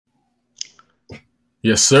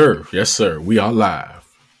Yes, sir. Yes, sir. We are live.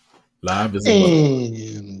 Live as a button.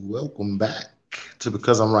 And welcome back to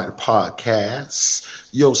Because I'm Right podcast,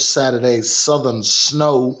 your Saturday Southern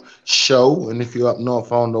Snow show. And if you're up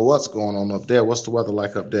north, I don't know what's going on up there. What's the weather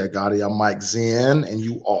like up there, Gotti? I'm Mike Zen, and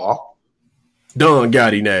you are. Don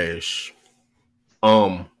Gotti Nash.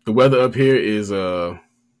 The weather up here is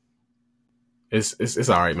it's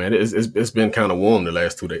all right, man. It's been kind of warm the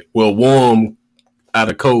last 2 days. Well, warm out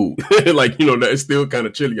of cold. Like, it's still kind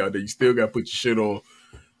of chilly out there. You still got to put your shit on,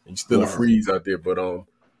 and you still a Word. freeze out there. But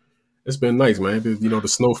it's been nice, man. The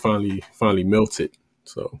snow finally melted.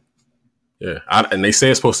 So yeah, and they say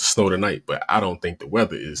it's supposed to snow tonight, but I don't think the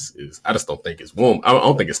weather is. I just don't think it's warm. I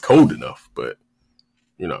don't think it's cold enough. But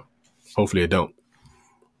hopefully it don't.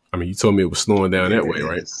 I mean, you told me it was snowing down that way,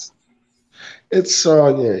 right? It's yeah.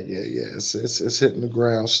 It's hitting the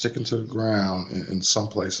ground, sticking to the ground in some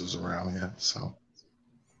places around here. So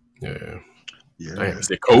Yeah. yeah. Damn,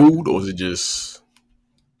 is it cold or is it just?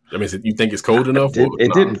 I mean, you think it's cold enough?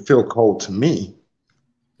 It didn't feel cold to me.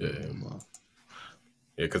 Yeah.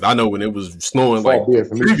 Yeah, because I know when it was snowing like the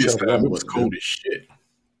previous time, it was cold as shit.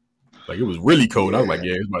 Like it was really cold. Yeah. I was like,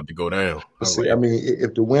 yeah, it's about to go down. I mean,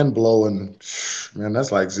 if the wind blowing, man,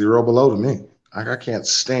 that's like 0 below to me. I can't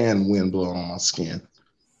stand wind blowing on my skin.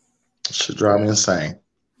 It should drive me insane.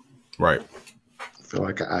 Right. I feel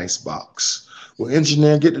like an ice box. Well,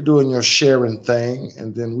 engineer, get to doing your sharing thing,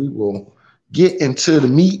 and then we will get into the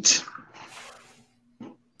meat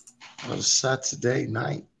of Saturday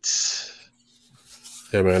night.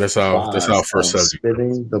 Yeah, man, that's our first subject.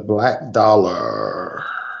 Spitting the black dollar.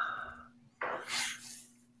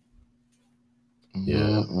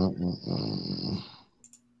 Yeah.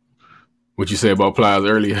 What you say about Plies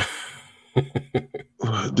earlier?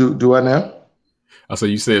 Do I now? I said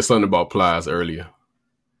you said something about Plies earlier.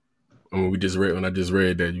 I mean, when I just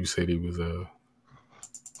read that, you said he was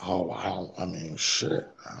Oh, I mean, shit.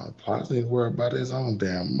 Plies need to worry about his own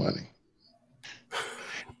damn money.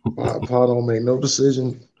 Paul don't make no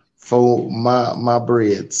decision for my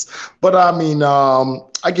breads. But I mean,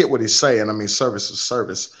 I get what he's saying. I mean, service is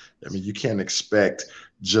service. I mean, you can't expect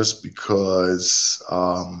just because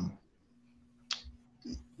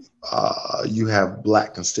you have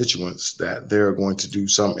black constituents that they're going to do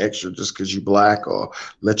some extra just because you black, or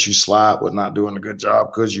let you slide with not doing a good job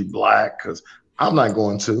because you black. Because I'm not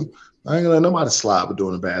going to. I ain't gonna let nobody slide with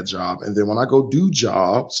doing a bad job. And then when I go do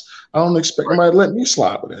jobs, I don't expect nobody to let me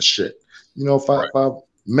slide with that shit. If I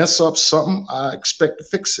mess up something, I expect to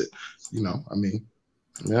fix it. I mean,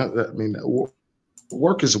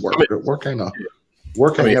 work is work. Work ain't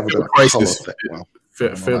never been a color thing. Well,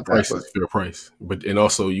 fair price is fair price, and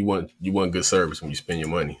also you want good service when you spend your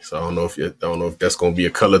money. So I don't know if that's going to be a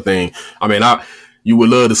color thing. I mean, you would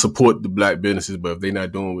love to support the black businesses, but if they're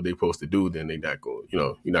not doing what they're supposed to do, then they're not going.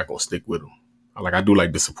 You're not going to stick with them. I do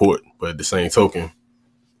like the support, but at the same token,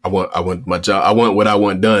 I want my job. I want what I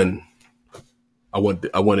want done. I want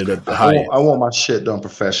it at the highest. I want my shit done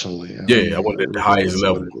professionally. I want it at the highest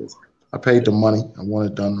level. I paid the money. I want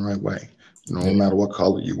it done the right way. No matter what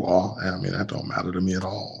color you are. I mean, that don't matter to me at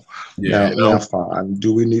all. Yeah, now fine.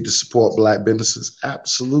 Do we need to support black businesses?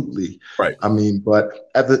 Absolutely. Right. I mean, but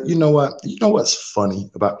you know what's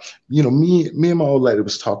funny about, me and my old lady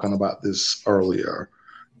was talking about this earlier.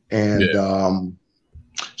 And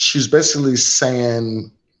she was basically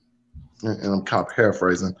saying, and I'm kind of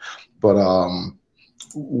paraphrasing, but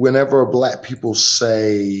whenever black people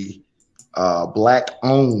say black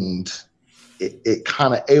owned, it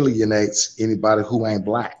kind of alienates anybody who ain't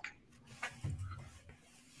black.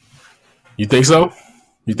 You think so?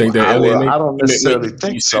 You think that alienates? I don't necessarily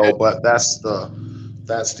think so, but that's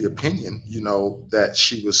the opinion, that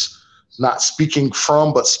she was not speaking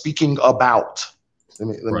from, but speaking about.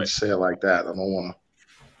 Let me say it like that. I don't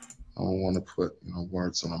want to put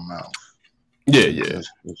words in her mouth. Yeah.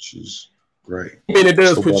 She's great. I mean, it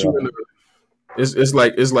does put you in the. It's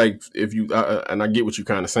like if you and I get what you're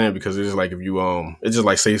kind of saying, because it's like if you it's just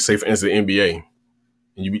like say for instance the NBA,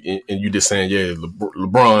 and you just saying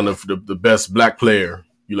LeBron the best black player,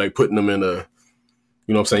 you like putting them in a,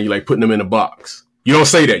 you know what I'm saying, you like putting them in a box. You don't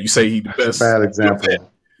say that. You say he the best. Bad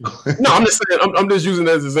example. No, I'm just saying. I'm just using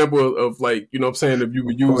that as an example of like, you know what I'm saying, if you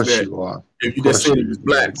would use that. If you just said he was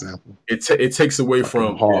black, it takes away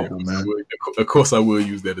from. Of course, I will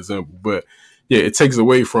use that example, but it takes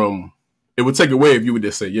away from. It would take away if you would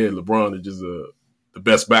just say, LeBron is just the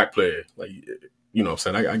best back player. Like, you know what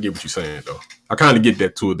I'm saying? I get what you're saying, though. I kind of get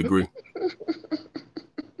that to a degree.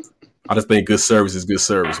 I just think good service is good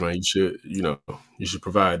service, man. You should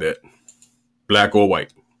provide that, black or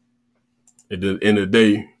white. At the end of the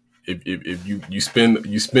day, if you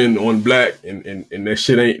spend on black and that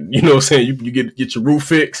shit ain't, you know what I'm saying, you get your roof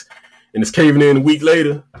fixed and it's caving in a week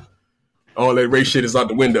later, all that race shit is out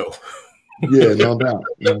the window. Yeah, no doubt.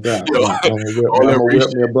 I'm gonna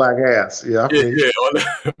whip me a black ass. Yeah,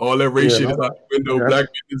 all that race shit is out the window. Yeah. Black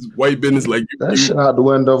business, white business, like that shit out the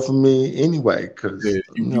window for me anyway. Because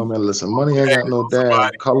man, listen, money ain't got no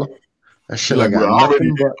damn color. That shit ain't got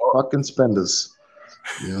nothing but fucking spenders.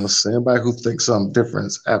 You know, so anybody who thinks something different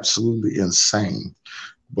is absolutely insane.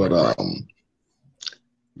 But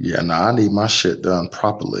yeah, I need my shit done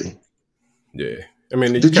properly. Yeah, I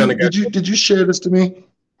mean, did you share this to me?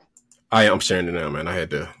 I'm sharing it now, man. I had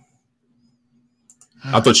to.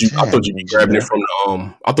 I thought you'd be grabbing it from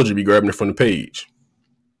the I thought you'd be grabbing it from the page.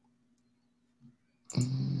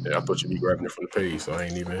 Yeah, I thought you'd be grabbing it from the page, so I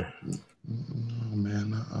ain't even.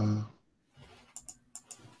 Man,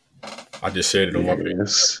 I just shared it on my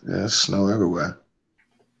page. Yeah, snow everywhere.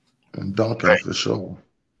 And dunking for sure.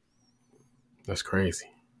 That's crazy.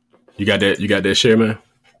 You got that share, man?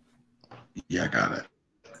 Yeah, I got it.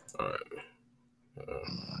 All right. I got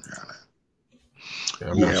it.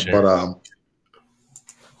 Yeah,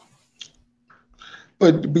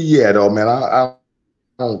 but yeah, though, man, I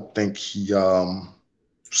don't think he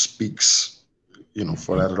speaks,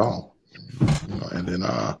 for that at all. And then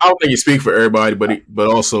I don't think he speaks for everybody, but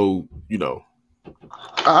also,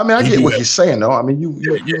 I mean, I get what he's saying, though. I mean, you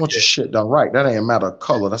want your shit done right. That ain't a matter of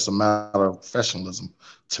color. That's a matter of professionalism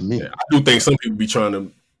to me. Yeah, I do think some people be trying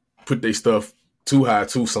to put their stuff too high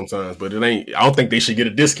too sometimes, but it ain't. I don't think they should get a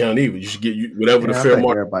discount either. You should get whatever the fair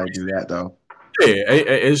market. Everybody do that though. Yeah,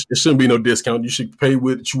 it shouldn't be no discount. You should pay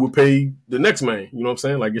what you would pay the next man. You know what I'm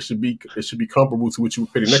saying? Like it should be comparable to what you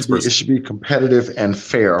would pay the next person. It should be competitive and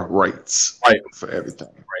fair rates, right, for everything.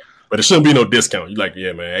 Right, but it shouldn't be no discount. You like,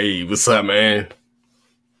 yeah, man. Hey, what's up, man?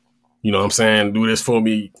 You know what I'm saying? Do this for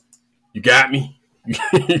me. You got me. You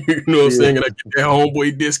know what I'm saying? And I get that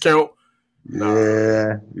homeboy discount.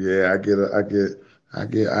 Yeah, I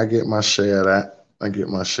get my share of that. Get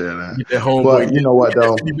that homeboy. But you know what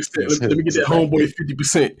though? Let me get that homeboy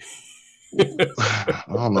 50%.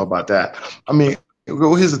 I don't know about that. I mean,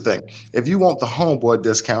 well, here's the thing. If you want the homeboy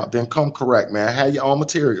discount, then come correct, man. Have your own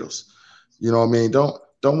materials. You know what I mean? Don't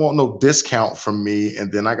want no discount from me,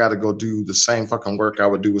 and then I got to go do the same fucking work I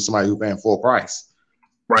would do with somebody who's paying full price.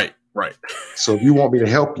 Right. So if you want me to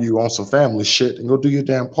help you on some family shit, then go do your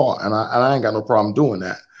damn part. And I ain't got no problem doing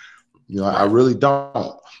that. Right. I really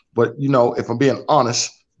don't. But if I'm being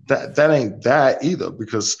honest, that ain't that either,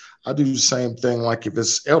 because I do the same thing. Like if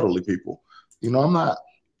it's elderly people, I'm not.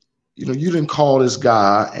 You didn't call this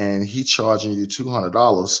guy and he charging you $200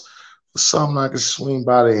 for something I can swing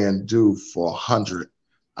by there and do for $100.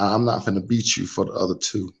 I'm not going to beat you for the other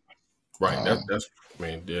two. Right. That's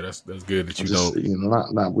good that you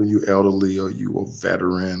don't. Not when you elderly or you a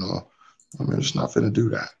veteran it's not going to do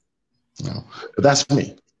that. But that's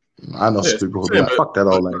me. I know some people who be like, fuck that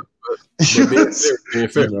old lady.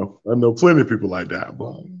 I know plenty of people like that,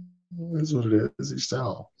 but that's what it is. Each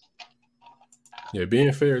time. Yeah,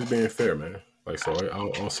 being fair is being fair, man. Like, so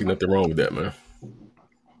I don't see nothing wrong with that, man.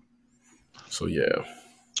 So yeah.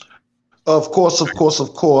 Of course.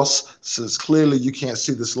 Since clearly you can't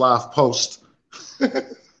see this live post,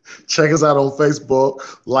 check us out on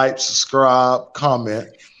Facebook, like, subscribe, comment.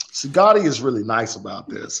 See, Gotti is really nice about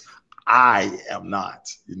this. I am not.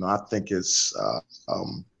 I think it's.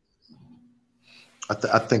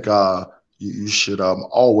 I think you should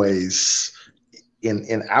always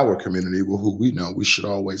in our community, well, who we know, we should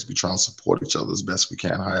always be trying to support each other as best we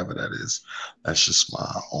can. However, that is. That's just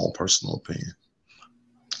my own personal opinion.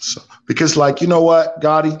 So, because you know what,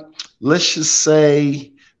 Gotti, let's just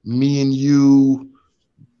say me and you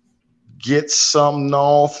get something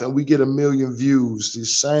off and we get 1 million views.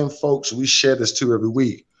 These same folks we share this to every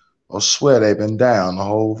week. I swear they've been down the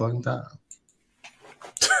whole fucking time.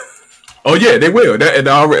 Oh yeah, they will. That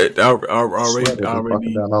already down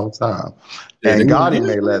all the time. And Gotti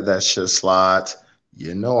may let that shit slide.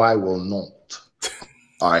 I will not.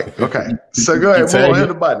 All right. Okay. So go ahead. We'll hit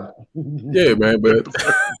the button. Yeah, man. But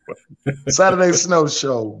Saturday Snow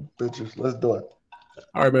Show, bitches. Let's do it.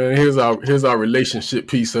 All right, man. Here's our relationship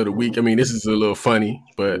piece of the week. I mean, this is a little funny,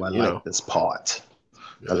 but I like this part.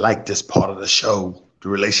 I like this part of the show. The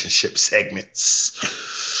relationship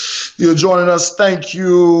segments. You're joining us. Thank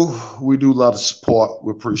you. We do love the support.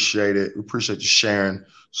 We appreciate it. We appreciate you sharing,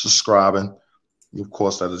 subscribing. Of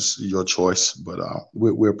course, that is your choice, but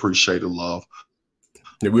we appreciate the love.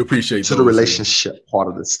 Yeah, we appreciate the relationship part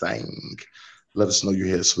of this thing. Let us know you're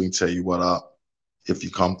here so we can tell you what up if you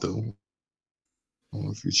come through.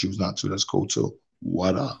 If you choose not to, that's cool too.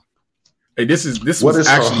 What up? Hey, this What was is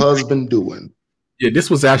her actually husband doing? yeah, this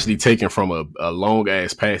was actually taken from a long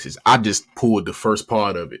ass passage. I just pulled the first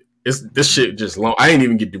part of it. This shit just long. I didn't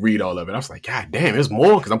even get to read all of it. I was like, God damn, there's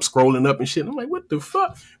more because I'm scrolling up and shit. I'm like, what the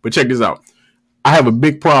fuck? But check this out. I have a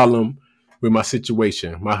big problem with my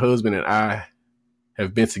situation. My husband and I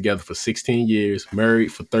have been together for 16 years,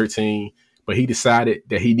 married for 13, but he decided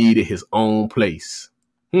that he needed his own place.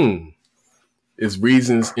 There's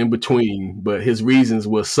reasons in between, but his reasons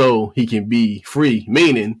were so he can be free,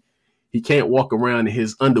 meaning he can't walk around in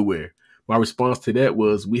his underwear. My response to that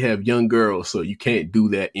was, we have young girls, so you can't do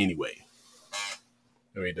that anyway.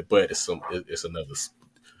 I mean, but it's another.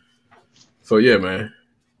 So yeah, man.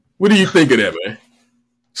 What do you think of that, man?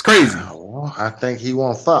 It's crazy. Well, I think he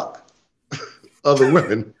won't fuck other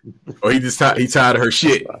women. Or he tired of her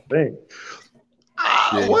shit. I think.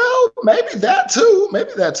 Yeah. Well, maybe that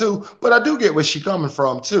too. But I do get where she coming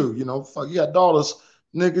from too. You know, fuck, you got daughters,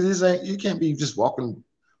 nigga. You can't be just walking.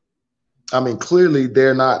 I mean, clearly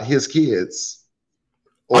they're not his kids.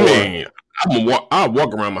 I mean, I'll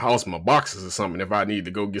walk around my house in my boxes or something if I need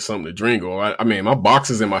to go get something to drink. Or I mean, my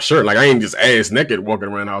boxes and my shirt. Like I ain't just ass naked walking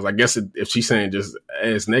around the house. I guess if she's saying just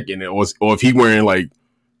ass naked, or if he wearing like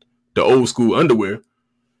the old school underwear,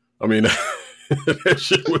 I mean. that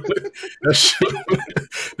shit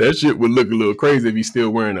would look a little crazy if he's still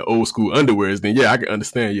wearing the old school underwears. Then yeah, I can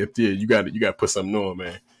understand. Yeah, you got to put something on,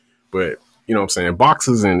 man. But you know what I'm saying,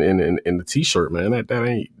 boxes and the t-shirt, man. That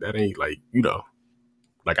ain't like, you know,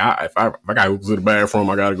 like if I gotta go to the bathroom,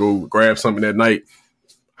 I gotta go grab something that night.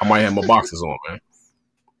 I might have my boxes on, man.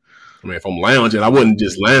 I mean, if I'm lounging, I wouldn't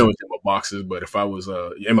just lounge in my boxes. But if I was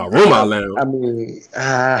in my room, I lounge. I mean,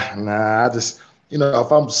 nah, I just. You know,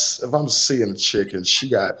 if I'm seeing a chick and she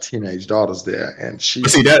got teenage daughters there and she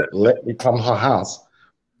let me come to her house,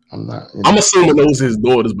 I'm not. You know, I'm assuming those his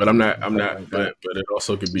daughters, but I'm not. But it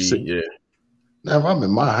also could be, yeah. Now, if I'm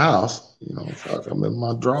in my house, you know, fuck, I'm in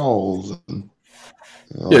my drawers. And,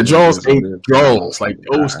 you know, yeah, drawers ain't drawers, like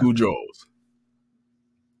old school drawers.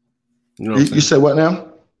 You know, you said what now?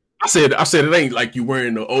 I said it ain't like you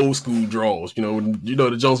wearing the old school drawers. You know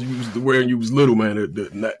the Jones you used to wear when you was little, man.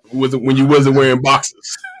 Wasn't when you wasn't wearing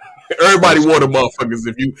boxes. Everybody wore the motherfuckers.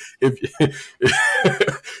 If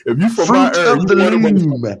you from Fruit my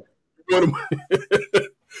era,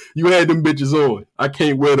 you had them bitches on. I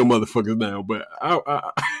can't wear them motherfuckers now, but I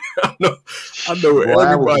know well,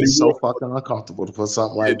 everybody was so fucking uncomfortable to put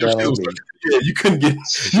something like that on me. Yeah, you couldn't get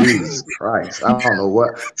Jesus Christ. I don't know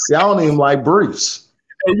what. See, I don't even like briefs.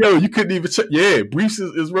 Hey yo, you couldn't even check. Yeah, briefs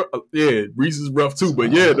is rough. Yeah, briefs is rough too.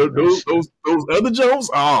 But yeah, those other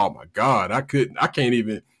Jones. Oh my God, I can't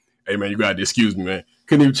even. Hey man, you gotta excuse me, man.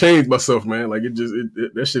 Couldn't even change myself, man. Like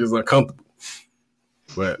that shit is uncomfortable.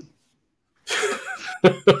 But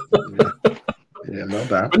yeah, no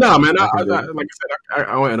doubt. But nah, man. Like I said,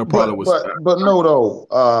 I ain't no problem with. But no,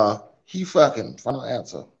 though. He fucking final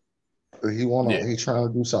answer. He trying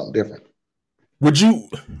to do something different. Would you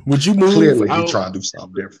move? Clearly, he's trying to do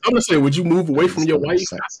something different. I'm gonna say, would you move away from your wife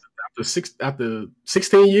after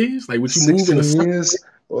 16 years? Like, would you move in 16 years?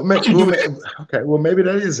 Well, maybe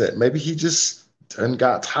that is it. Maybe he just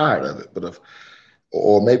got tired of it.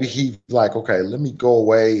 Or maybe he like, okay, let me go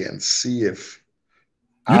away and see if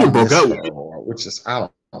you didn't broke up with me. Which is I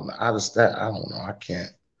don't know. I don't know. I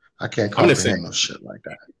can't comprehend no shit like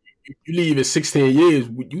that. You leave at 16 years,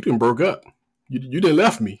 you didn't broke up. You didn't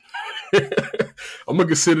left me. I'm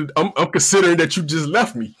considering that you just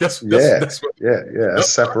left me. That's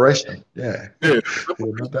separation. Yeah.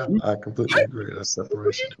 I completely agree. That's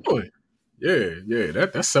separation. Yeah,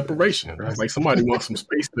 that's separation. That's like somebody wants some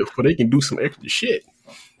space so they can do some extra shit.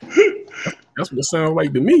 That's what it sounds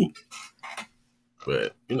like to me.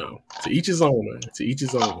 But you know, to each his own, man. To each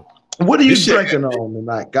his own. What are you drinking on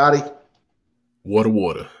tonight, Gotti?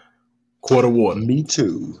 Water. Quarter water. Me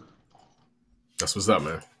too. That's what's up,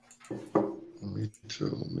 man. Me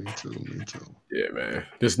too. Yeah, man.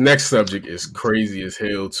 This next subject is crazy as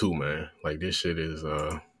hell too, man. Like this shit is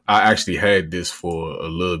I actually had this for a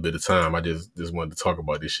little bit of time. I just wanted to talk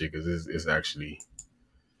about this shit because it's actually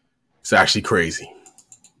crazy.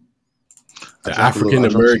 The African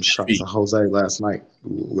American shots of Jose last night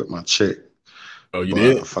with my chick. Oh, you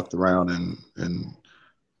did? I fucked around and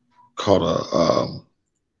caught a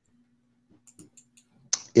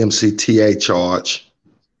MCTA charge.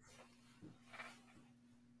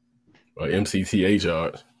 MCTA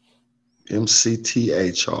charge.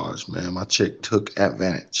 MCTA charge, man. My chick took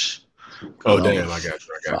advantage. Oh, damn. I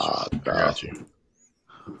got you.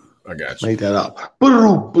 Made that up.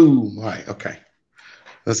 Boom, boom. All right, okay.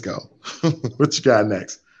 Let's go. What you got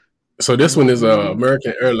next? So this one is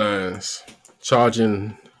American Airlines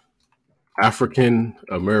charging African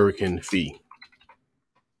American fee.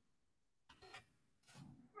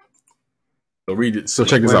 So read it. So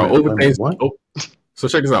check this out. So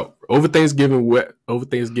check this out. Over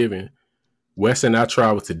Thanksgiving, Wes and I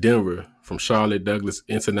traveled to Denver from Charlotte Douglas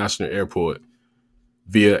International Airport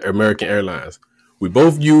via American Airlines. We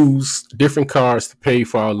both used different cards to pay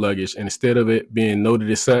for our luggage, and instead of it being noted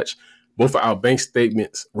as such, both of our bank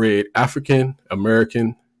statements read African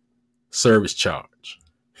American service charge.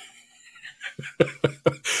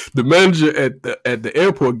 The manager at the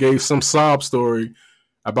airport gave some sob story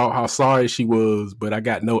about how sorry she was, but I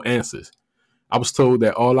got no answers. I was told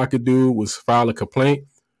that all I could do was file a complaint.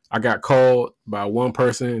 I got called by one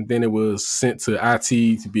person, then it was sent to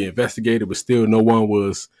IT to be investigated, but still no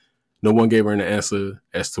one gave her an answer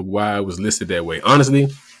as to why it was listed that way. Honestly,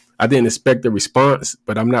 I didn't expect a response,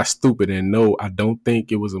 but I'm not stupid, and no, I don't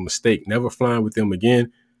think it was a mistake. Never flying with them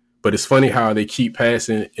again. But it's funny how they keep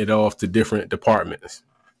passing it off to different departments.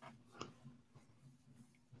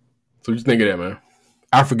 So what you think of that, man?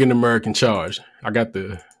 African American charge. I got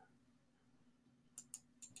the.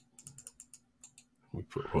 Let me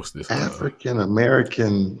post this. African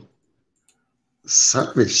American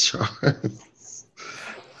service charge.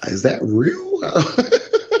 Is that real?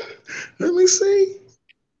 Let me see.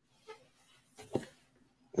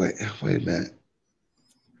 Wait a minute.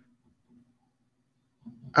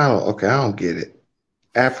 I don't get it.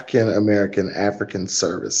 African American African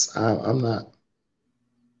service. I'm not.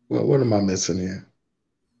 Well, what am I missing here?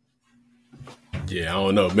 Yeah, I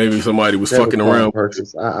don't know. Maybe somebody was fucking around.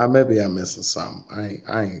 Maybe I'm missing something.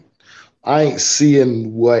 I ain't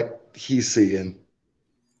seeing what he's seeing.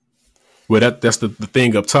 Well, that's the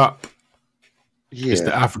thing up top. Yeah, it's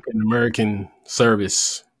the African American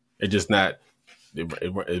service. It just not.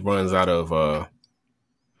 It runs out of.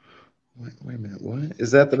 Wait a minute. What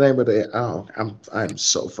is that? The name of the? Oh, I'm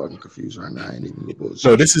so fucking confused right now. I ain't even bullshit.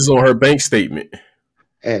 No, this is on her bank statement.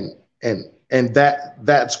 And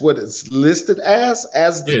that's what it's listed as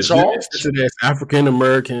the charge. It's listed as African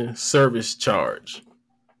American service charge.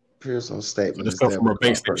 Appears on statement. So this comes from her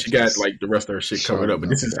bank statement. She got like the rest of her shit covered up, but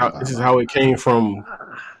this is how it came from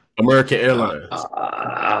American Airlines.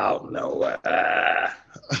 I don't know.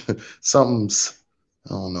 Something's. I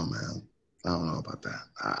don't know, man. I don't know about that.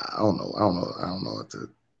 I don't know what to.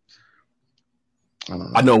 I don't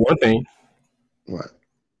know. I know one thing. What?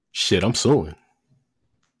 Shit, I'm suing.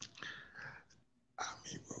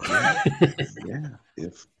 Yeah.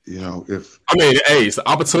 If hey, it's an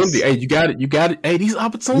opportunity. Hey, you got it. Hey, these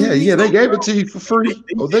opportunities. Yeah, they gave it to you for free.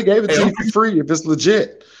 They gave it to you for free if it's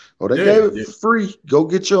legit. They gave it for free. Go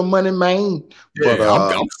get your money, man. Yeah, but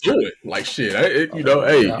I'm suing. Like shit.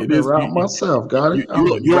 It is around myself. Got it.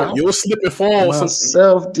 You'll slip and fall.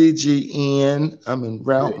 Myself, DGN. I'm in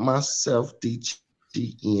route myself, DGN.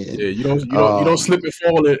 Yeah, you don't slip and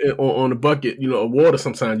fall on the bucket, of water.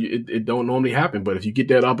 Sometimes it don't normally happen, but if you get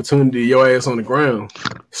that opportunity, your ass on the ground,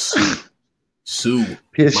 sue,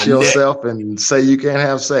 piss yourself and say you can't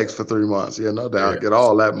have sex for 3 months. Yeah, no doubt. Yeah. Get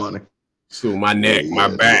all that money. Sue my neck, my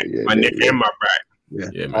back, my neck and my back.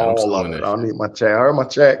 Yeah, man, all of it. I need my check. I heard my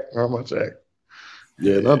check.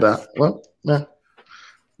 Yeah, no doubt. Well, man,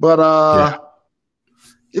 but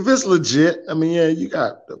if it's legit, I mean, you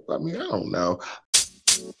got. I mean, I don't know.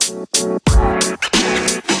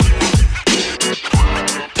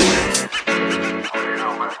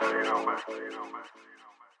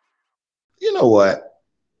 You know what?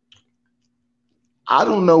 I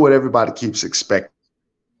don't know what everybody keeps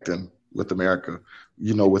expecting with America,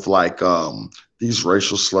 with like these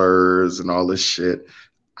racial slurs and all this shit.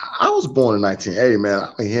 I was born in 1980, man.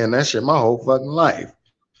 I've been hearing that shit my whole fucking life.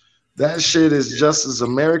 That shit is just as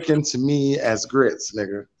American to me as grits,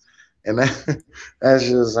 nigga. And that's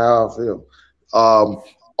just how I feel.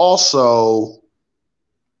 Also,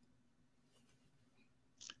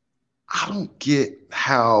 I don't get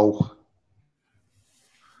how.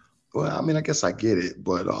 Well, I mean, I guess I get it,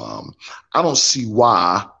 but I don't see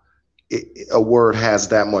why a word has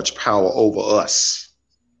that much power over us.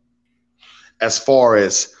 As far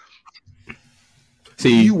as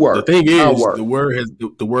the thing is,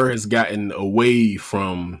 the word has gotten away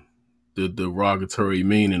from the derogatory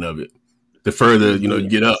meaning of it. The further you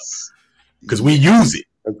get up, because we use it.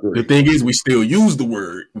 Agreed. The thing is, we still use the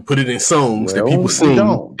word. We put it in songs that people sing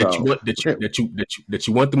that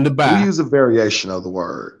you want them to buy. We use a variation of the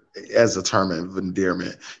word as a term of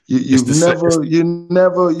endearment. You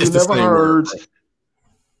never heard.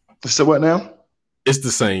 So what now? It's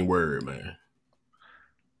the same word, man.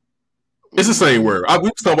 It's the same word. We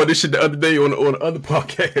was talking about this shit the other day on the other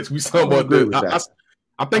podcast. We was talking about this.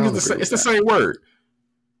 I think it's the same word.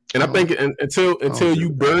 And I think until you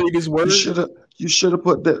bury this word, you should have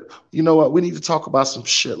put that. You know what? We need to talk about some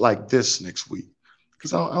shit like this next week,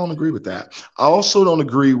 because I don't agree with that. I also don't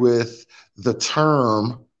agree with the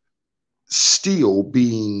term "steal"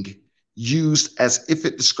 being used as if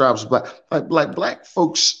it describes black. Like black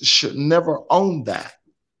folks should never own that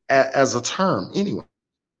as a term anyway.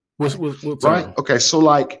 What right? Okay, so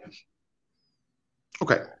like,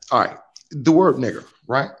 okay, all right. The word nigger,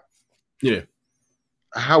 right? Yeah.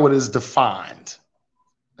 How it is defined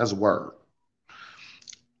as a word.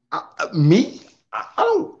 I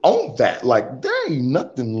don't own that. Like, there ain't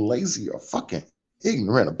nothing lazy or fucking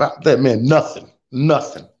ignorant about that, man.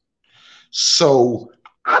 Nothing. So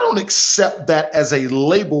I don't accept that as a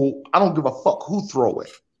label. I don't give a fuck who throw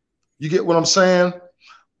it. You get what I'm saying?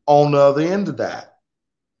 On the other end of that.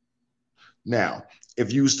 Now,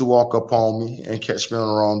 if you used to walk up on me and catch me on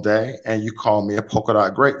the wrong day and you call me a polka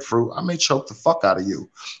dot grapefruit, I may choke the fuck out of you,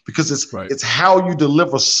 because it's how you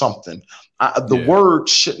deliver something. The word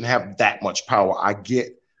shouldn't have that much power. I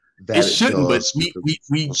get that it shouldn't, but we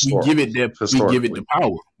give it the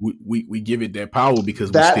power. We give it that power because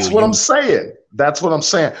that's what I'm saying. That's what I'm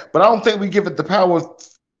saying. But I don't think we give it the power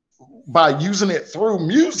by using it through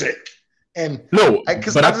music. And no,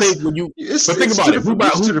 but I think when you think about it,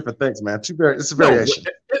 it's two different things, man. It's a variation.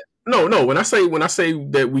 No. When I say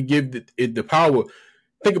that we give it the power,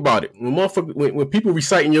 think about it. When people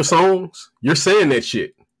reciting your songs, you're saying that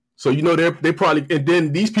shit. So you know they probably, and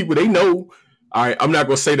then these people, they know. All right, I'm not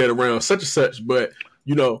gonna say that around such and such, but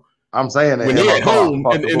you know, I'm saying that when they're at home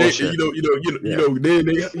and they,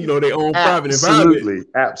 they own private environment.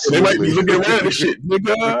 Absolutely, they might be looking around and shit,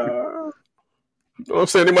 nigga. You know what I'm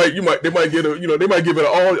saying? They might get they might give it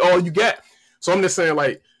all you got. So I'm just saying,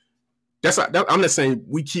 like, I'm just saying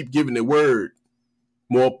we keep giving the word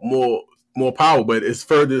more power, but it's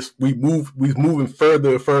furthest we're moving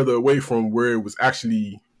further and further away from where it was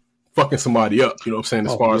actually fucking somebody up. You know what I'm saying?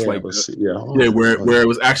 As far as like, where it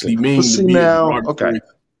was actually mean to be. Now, okay.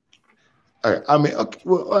 All right. I mean, okay.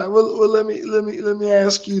 Well, let me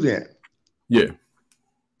ask you then. Yeah.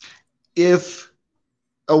 If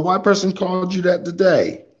a white person called you that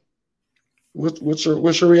today, what's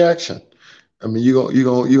your reaction? I mean, you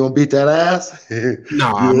gonna beat that ass?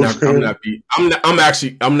 No, I'm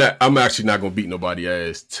actually not gonna beat nobody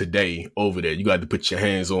ass today over there. You got to put your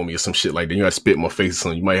hands on me or some shit like that. You got to spit in my face or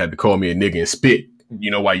something. You might have to call me a nigga and spit.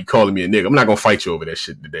 You know why you calling me a nigga? I'm not gonna fight you over that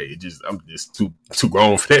shit today. I'm just too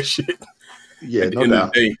grown for that shit. Yeah, no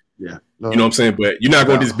doubt. Yeah. No, you know what I'm saying? But you're not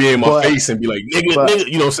going to just be in my face and be like, nigga,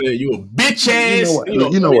 you know what I'm saying? You a bitch ass.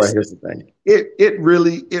 You know what? Here's the thing. It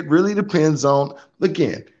really depends on,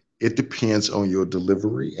 again, it depends on your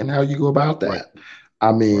delivery and how you go about that. Right.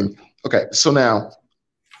 I mean, okay, so now,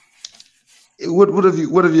 what have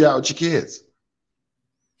you out with your kids?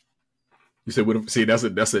 You said, see, that's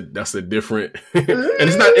a different, and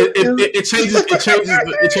it's not. It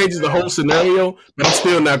changes the whole scenario. But I'm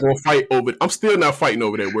still not gonna fight over. I'm still not fighting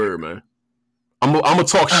over that word, man. I'm gonna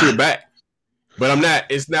talk shit back, but I'm not.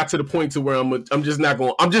 It's not to the point to where I'm just not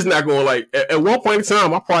going. I'm just not going. Like at one point in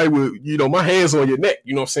time, I probably would. My hands on your neck.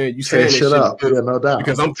 You know what I'm saying? You saying that shit up? Yeah, no doubt.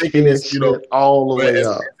 Because I'm thinking this. All the way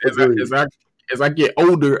up. As I get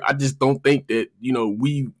older, I just don't think that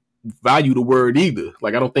we value the word either.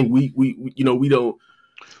 Like I don't think we don't.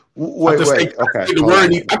 Wait. Okay. I think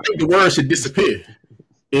the word should disappear.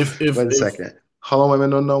 If wait a second. Hold on, wait a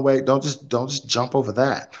minute. No, wait. Don't just jump over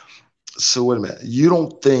that. So wait a minute. You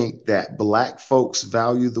don't think that black folks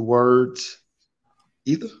value the words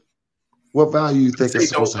either? What value you think it's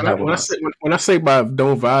supposed to have? When I say by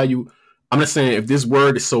don't value, I'm not saying if this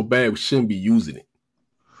word is so bad we shouldn't be using it.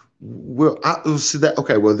 Well, I see that.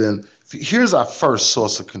 Okay, well then, here's our first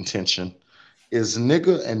source of contention: is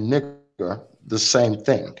nigga and nigger the same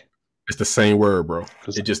thing? It's the same word, bro.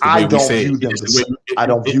 It's just I don't view them the same. I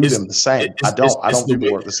don't view them the same. I don't view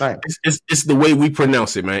the word the same. It's the way we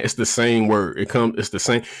pronounce it, man. It's the same word. It's the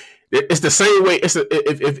same. It's the same way. If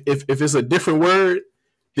it's a different word,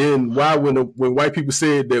 then why when white people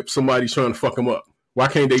said that somebody's trying to fuck them up, why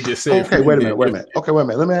can't they just say? Okay, wait a minute. Okay, wait a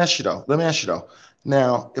minute. Let me ask you though.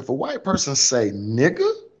 Now, if a white person say nigga,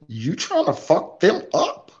 you trying to fuck them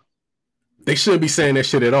up? They shouldn't be saying that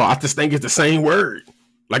shit at all. I just think it's the same word.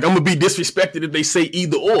 Like, I'm gonna be disrespected if they say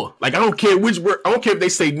either or. Like, I don't care which word. I don't care if they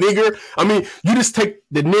say nigger. I mean, you just take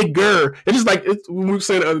the nigger. It's just like we were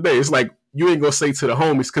saying the other day. It's like you ain't gonna say to the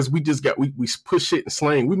homies because we push shit in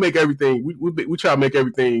slang. We make everything. We try to make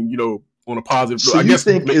everything on a positive. So I guess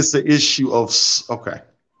think it's the issue of okay.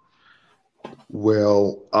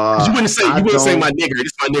 Well, you wouldn't say my nigger.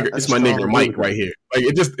 It's my nigger Mike right here. Like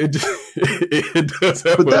it just it does.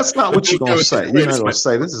 But that's not what you're gonna say. You're not gonna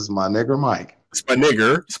say this is my nigger Mike. It's my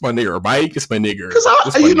nigger. It's my nigger Mike. It's my nigger. Because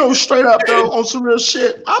straight up though, on some real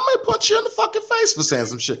shit, I may punch you in the fucking face for saying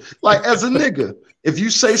some shit. Like as a nigga, if you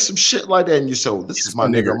say some shit like that and you say, oh, "This is my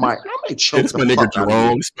nigger Mike," I may choke the fuck out of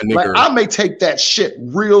you. It's my nigger. Like, I may take that shit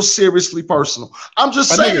real seriously personal. I'm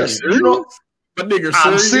just saying, my nigger,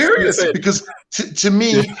 I'm serious because to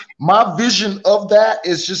me, my vision of that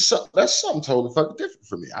is just that's something totally fucking different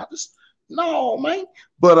for me. I just no, man.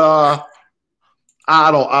 But I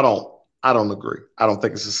don't agree. I don't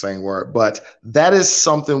think it's the same word, but that is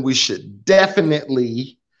something we should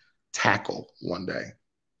definitely tackle one day.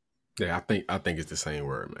 Yeah, I think it's the same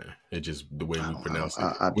word, man. It's just the way we pronounce it.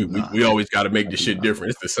 We always got to make the shit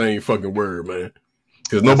different. It's the same fucking word, man.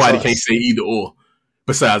 Because nobody can't say either or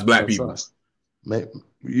besides black people.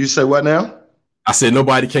 You say what now? I said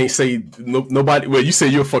nobody can't say nobody. Well, you say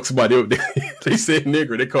you'll fuck somebody up. They said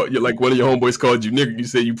nigger. They called you like one of your homeboys called you nigger. You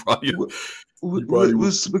said you probably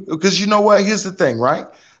because you know what? Here's the thing, right?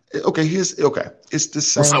 Okay, it's the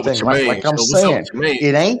same thing. Like I'm saying,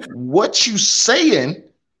 it ain't what you saying.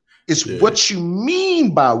 It's what you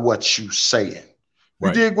mean by what you saying.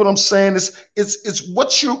 You dig what I'm saying? It's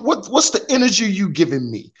what's the energy you giving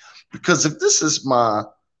me? Because if this is my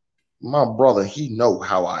brother, he know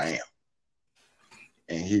how I am.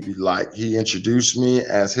 And he be like, he introduced me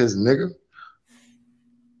as his nigga.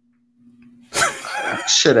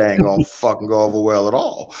 Shit ain't gonna fucking go over well at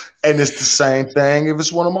all. And it's the same thing if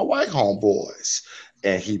it's one of my white homeboys.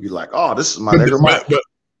 And he be like, oh, this is my nigga Mike.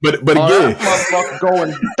 But again, motherfucker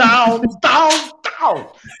going down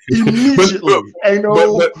immediately. Ain't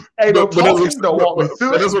no talking. Don't walk me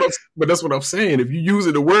through it. But that's what I'm saying. If you use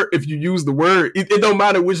the word, it don't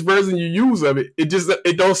matter which version you use of it.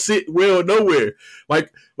 It don't sit well nowhere.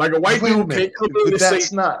 Like a white dude can't come in and say.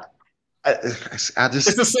 That's not. I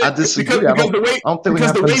disagree. Because I don't think we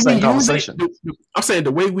have the same conversation. I'm saying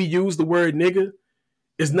the way we use the word nigga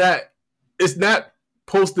is not. It's not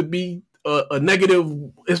supposed to be a negative.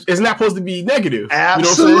 It's not supposed to be negative.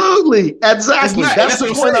 Absolutely, you know exactly. That's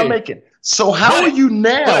the point I'm making. So how are you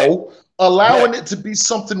now allowing it to be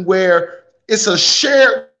something where it's a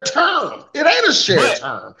shared term? It ain't a shared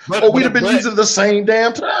term, or we'd have been using the same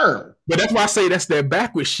damn term. But that's why I say that's that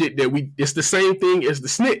backwards shit it's the same thing as the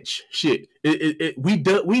snitch shit.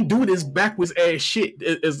 We do this backwards ass shit.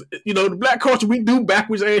 The black culture, we do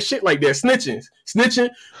backwards ass shit like that. Snitching.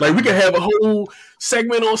 Like we can have a whole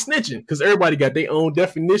segment on snitching because everybody got their own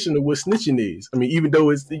definition of what snitching is. I mean, even though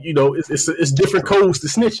it's different codes to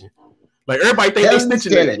snitching. Like everybody think they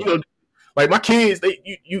snitching. Like my kids, they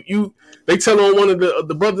tell on one of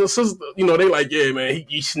the brothers and sisters, they like, yeah, man,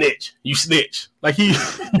 you snitch. Like he,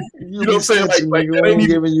 you know what I'm saying? Like that ain't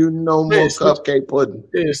giving you no more cupcake pudding.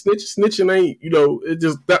 Yeah, snitching ain't, it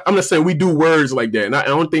just. I'm just saying we do words like that. And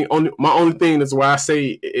my only thing is why I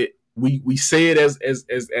say it. We say it as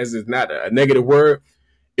it's not a negative word.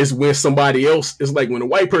 It's when somebody else. It's like when a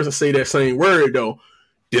white person say that same word though,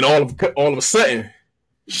 then all of a sudden.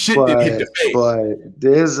 Shit didn't hit the fan. But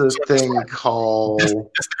there's a thing called that's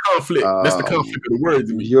the conflict. That's the conflict of the words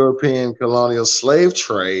to me. European colonial slave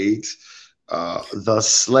trade, the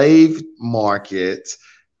slave market,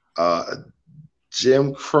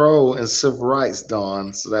 Jim Crow, and civil rights,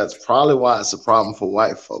 Don. So that's probably why it's a problem for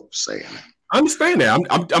white folks saying it. I understand that.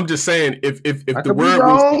 I'm just saying if the word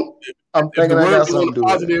was, I'm thinking that's something to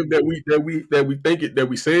positive that we think it that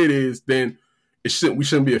we say it is, then. We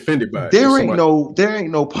shouldn't be offended by it. There ain't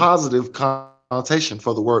no positive connotation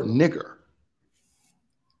for the word nigger.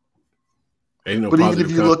 But even if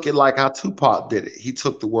you look at like how Tupac did it, he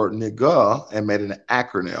took the word nigga and made an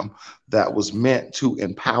acronym that was meant to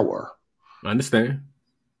empower. I understand.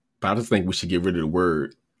 But I just think we should get rid of the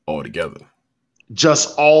word altogether.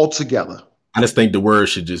 Just altogether. I just think the word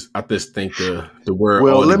should I just think the word.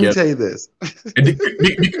 Well, let me tell you this.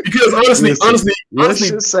 Because honestly, let's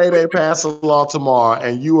just say they pass a law tomorrow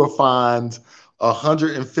and you are fined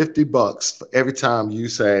 $150 for every time you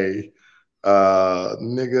say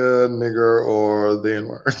nigger, or the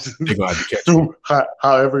N-word.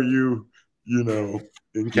 However you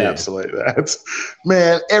encapsulate that.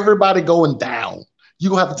 Man, everybody going down. You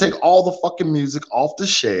gonna have to take all the fucking music off the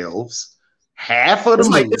shelves. Half of the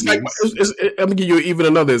movies. I'm gonna give you even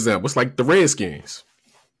another example. It's like the Redskins.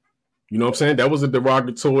 You know what I'm saying? That was a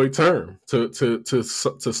derogatory term to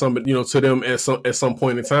somebody, to them at some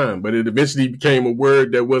point in time. But it eventually became a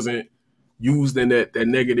word that wasn't used in that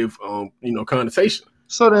negative connotation.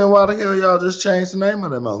 So then why the hell y'all just changed the name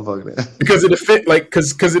of that motherfucker then? Because it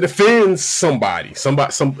it offends somebody. Some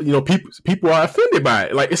people are offended by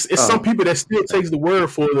it. Like it's some people that still takes the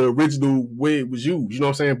word for the original way it was used. You know what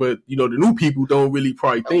I'm saying? But the new people don't really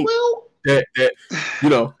probably think that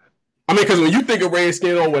I mean, because when you think of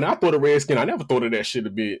Redskin, or when I thought of Redskin, I never thought of that shit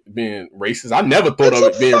of being racist. I never thought of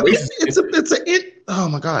it being racist. Oh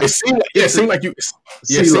my god! It seemed like you.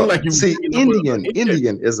 See,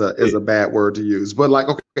 Indian is a bad word to use, but like,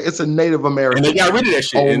 okay, it's a Native American. And they got rid of that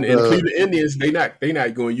shit. And Cleveland Indians, they not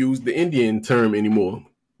going to use the Indian term anymore.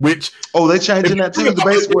 Which they changing that too.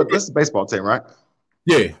 That's the baseball team, right?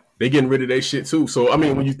 Yeah, they getting rid of that shit too. So I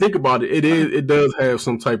mean, when you think about it, it does have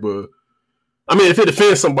some type of. I mean, if it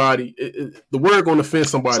offends somebody, the word going to offend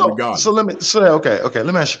somebody regardless. So let me let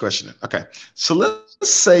me ask you a question. Okay, so let's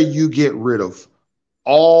say you get rid of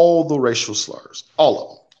all the racial slurs, all of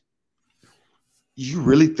them. You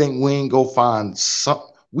really think we ain't go find some?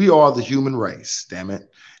 We are the human race, damn it!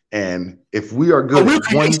 And if we are good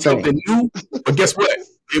at one thing, new, but guess what?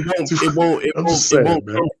 It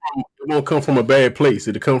won't come from a bad place.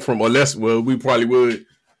 It'll come from, we probably would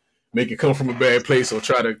make it come from a bad place or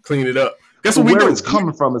try to clean it up. That's what we do. Where it's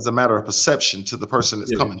coming from is a matter of perception to the person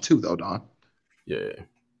that's coming to, though, Don. Yeah.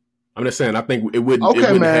 I'm just saying, I think it wouldn't.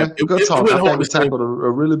 Okay, man. Good talk. I think we tackled a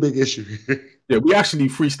really big issue. Yeah, we actually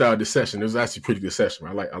freestyled this session. It was actually a pretty good session.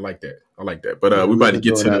 I like that. But we about to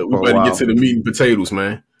get to the meat and potatoes,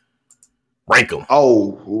 man. Rank them.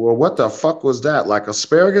 Oh, well, what the fuck was that? Like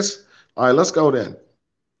asparagus? All right, let's go then.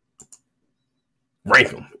 Rank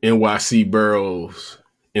them. NYC Boroughs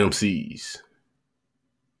MCs.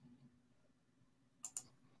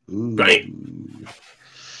 Bang.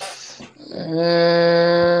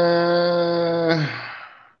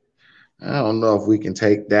 I don't know if we can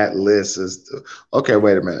take that list as okay.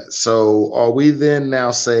 Wait a minute. So, are we then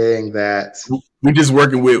now saying that we just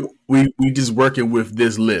working with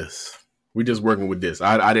this list? We just working with this.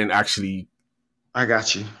 I didn't actually. I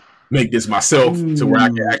got you. Make this myself to where I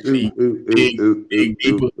can actually dig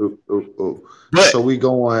deeper. So we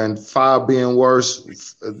going 5 being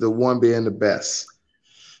worse, the 1 being the best.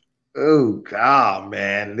 Oh God,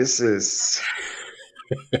 man, this is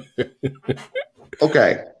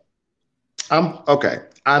okay. I'm okay.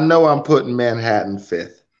 I know I'm putting Manhattan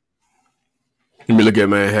 5th. Let me look at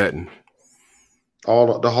Manhattan.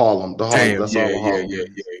 All the Harlem. Damn, that's all the Harlem. Yeah.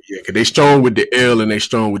 Cause they strong with the L and they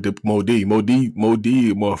strong with the Mo D,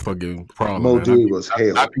 motherfucking problem. Mo D was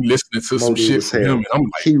hell. I be listening to some shit from him, and I'm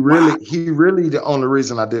like, he really the only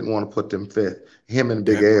reason I didn't want to put them 5th. Him and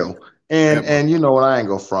Big L. And you know what? I ain't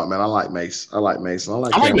go front, man. I like Mace. I like Mason. I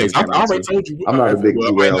like Mace. I already told you. I'm not a big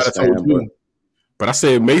Wells fan, but I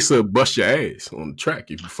said Mace will bust your ass on the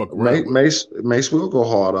track if you fuck around. Mace will go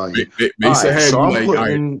hard on you.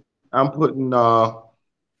 I'm putting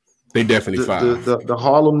they definitely 5. The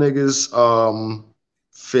Harlem niggas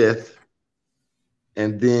 5th,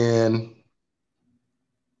 and then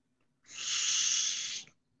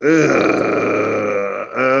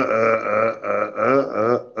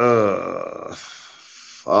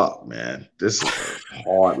fuck, man, this is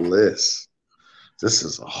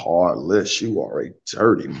a hard list. You are a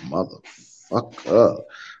dirty motherfucker.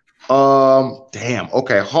 Damn.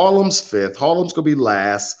 Okay, Harlem's 5th. Harlem's gonna be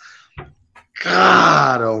last.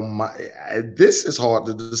 God, oh my! This is hard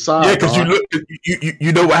to decide. Yeah, because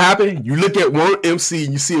you know what happened? You look at one MC,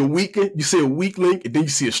 and you see a weak link, and then you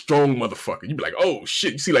see a strong motherfucker. You be like, oh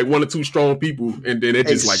shit! You see like 1 or 2 strong people, and then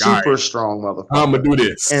it's just like super strong motherfucker. I'm gonna do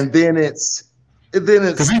this, and then it's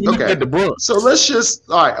okay. At the Bronx. So let's just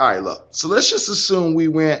all right. Look, so let's just assume we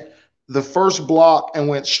went the first block and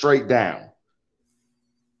went straight down.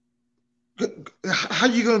 How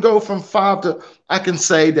you gonna go from 5 to? I can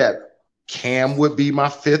say that Cam would be my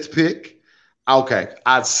 5th pick. Okay,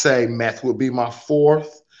 I'd say Meth would be my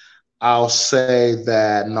 4th. I'll say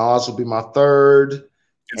that Nas would be my 3rd.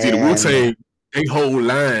 See, the Wu-Tang, they whole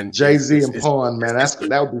line. Jay-Z and Pun, man, that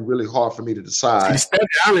would be really hard for me to decide. Staten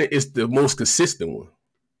Island is the most consistent one.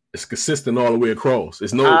 It's consistent all the way across. I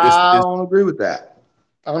don't agree with that.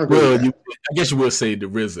 I guess you would say the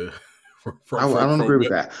RZA. I don't agree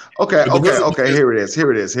with that. Okay. Here it is.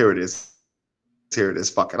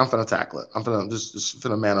 Fuck it. I'm finna tackle it. I'm finna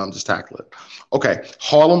just tackle it. Okay.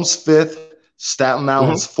 Harlem's 5th. Staten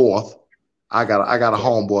Island's 4th. I got a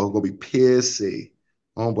homeboy who gonna be pissy.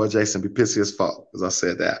 Homeboy Jason be pissy as fuck because I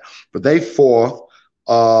said that. But they 4th.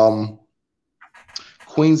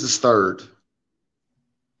 Queens is 3rd.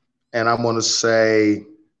 And I'm gonna say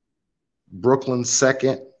Brooklyn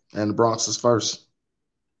 2nd and the Bronx is 1st.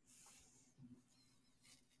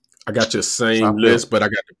 I got your same list, but I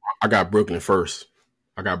got Brooklyn first.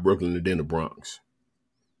 I got Brooklyn and then the Bronx.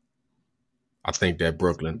 I think that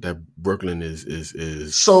Brooklyn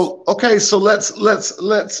is So okay, so let's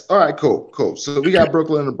all right, cool. So we got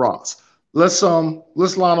Brooklyn and the Bronx. Let's line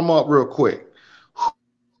them up real quick.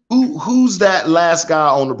 Who's that last guy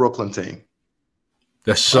on the Brooklyn team?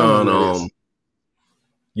 That's Sean.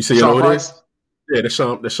 You say Sean Price? Yeah, that's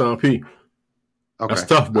Sean P. Okay. That's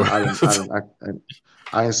tough, bro. I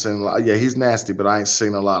ain't seen a lot. Yeah, he's nasty, but I ain't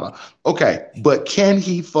seen a lot of. Okay, but can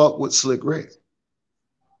he fuck with Slick Rick?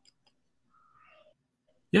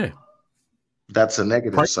 Yeah. That's a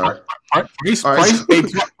negative, Price, sir.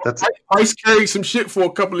 Price carried some shit for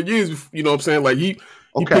a couple of years. You know what I'm saying? Like he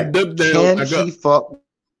put Dub down. Can he fuck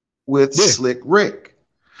with Slick Rick?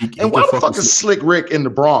 And why the fuck is Slick Rick in the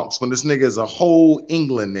Bronx when this nigga is a whole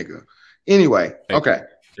England nigga? Anyway, okay.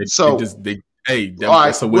 All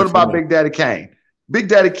right, so what about Big Daddy Kane? Big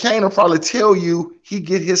Daddy Kane will probably tell you he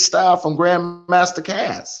get his style from Grandmaster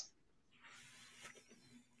Caz.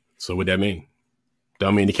 So what that mean?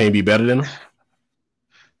 That mean he can't be better than him?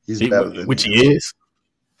 He's better than which he is.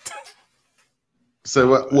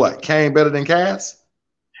 So what? Kane better than Caz?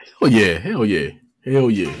 Hell yeah.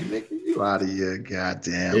 Nigga, you out of your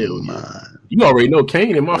goddamn mind. You already know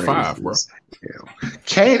Kane in my five, bro.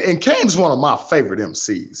 Kane's one of my favorite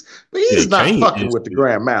MCs, but he's not fucking with the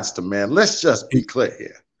Grandmaster, man. Let's just be clear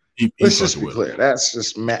here. Let's just be clear. That's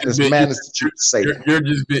just madness to say.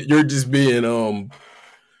 You're just being a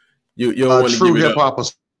true hip hop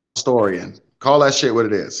historian. Call that shit what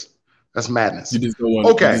it is. That's madness.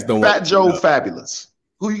 Fat Joe Fabulous.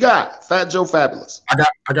 Who you got? Fat Joe Fabulous. I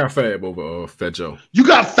got Fab over Fat Joe. You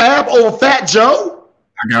got Fab over Fat Joe?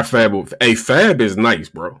 I got Fab over. Hey, Fab is nice,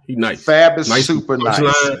 bro. He nice. Fab is nice, super nice,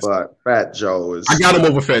 but Fat Joe is. I got him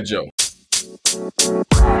over Fat Joe.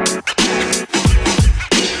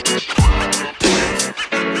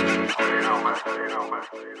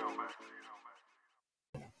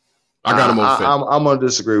 I got him over Fat Joe. I'm gonna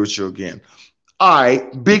disagree with you again. All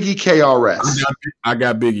right, Biggie KRS. I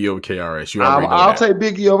got Biggie over KRS. You already know I'll take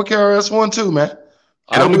Biggie over KRS one too, man.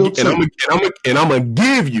 And I'm gonna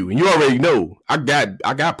give you, and you already know, I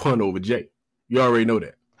got Pun over Jay. You already know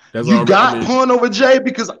that. You got Pun over Jay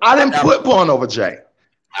because I didn't put Pun over Jay.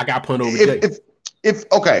 I got Pun over Jay.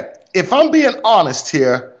 If I'm being honest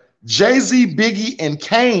here, Jay-Z, Biggie, and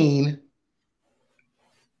Kane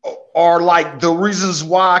are like the reasons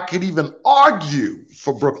why I could even argue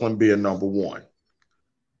for Brooklyn being number one.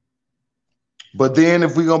 But then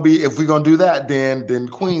if we're gonna do that, then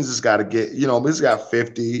Queens has got to get, it's got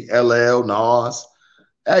 50, LL, Nas.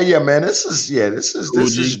 Hey, yeah, man, this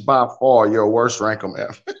is by far your worst rank 'em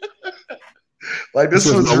ever. Like this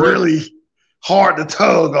was really hard to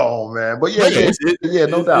tug on, man. But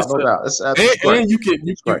no doubt. It's and you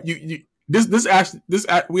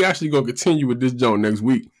we actually gonna continue with this joint next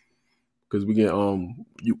week because we can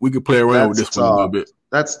we could play around with this one a little bit.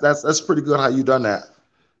 That's pretty good how you done that.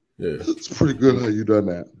 Yeah, it's pretty good how you done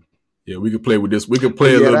that. Yeah, we could play with this. We could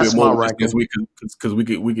play a little bit more this week because we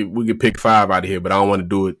could pick 5 out of here. But I don't want to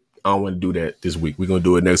do it. I don't want to do that this week. We're gonna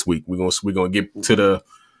do it next week. We're gonna get to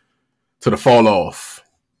the fall off.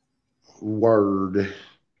 Word.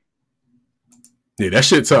 Yeah, that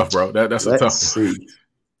shit tough, bro. That's a tough one.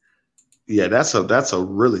 Yeah, that's a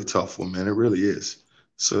really tough one, man. It really is.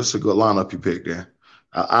 So it's a good lineup you picked there.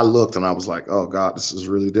 I looked and I was like, oh God, this is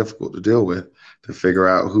really difficult to deal with, to figure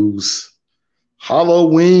out who's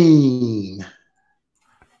Halloween.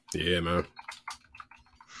 Yeah, man.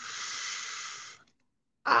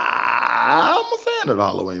 I'm a fan of the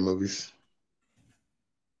Halloween movies.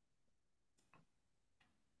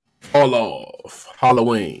 Fall off.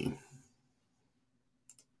 Halloween.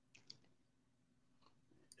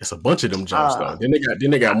 It's a bunch of them jumps though. Then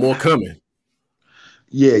they got more coming.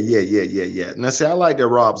 Yeah. Now see, I like that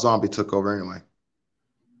Rob Zombie took over anyway.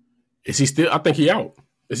 Is he still? I think he out.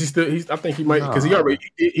 Is he still? I think he might because he already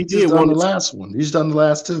he did one the last one. He's done the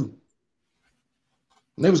last 2,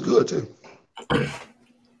 and they was good too.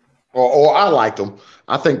 or I liked them.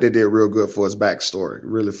 I think they did real good for his backstory.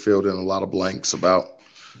 Really filled in a lot of blanks about,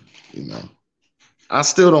 I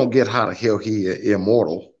still don't get how the hell he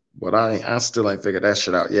immortal, but I still ain't figured that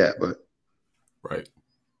shit out yet. But right.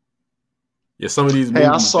 Yeah, some of these. Hey,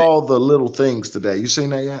 I saw The Little Things today. You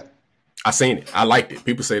seen that yet? I seen it. I liked it.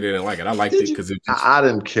 People say they didn't like it. I liked it because I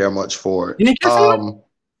didn't care much for it. You didn't care for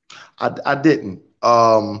it? I didn't.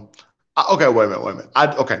 Okay, wait a minute.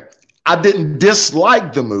 I didn't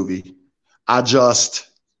dislike the movie.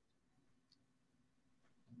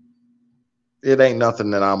 It ain't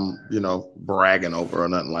nothing that I'm, bragging over or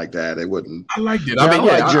nothing like that. It wouldn't. I liked it. I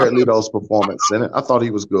like Jared Leto's performance in it. I thought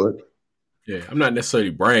he was good. Yeah, I'm not necessarily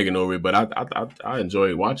bragging over it, but I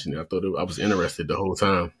enjoyed watching it. I thought I was interested the whole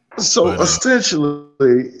time. So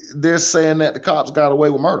essentially, they're saying that the cops got away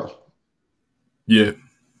with murder. Yeah,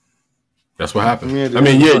 that's what happened. I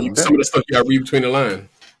mean, yeah, some of the stuff you got to read between the lines.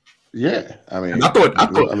 Yeah, I mean, and I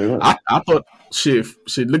thought, shit.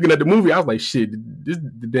 Looking at the movie, I was like, shit,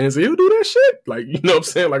 did Denzel do that shit? Like, you know what I'm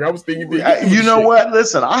saying? Like, I was thinking, you know what?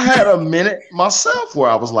 Listen, I had a minute myself where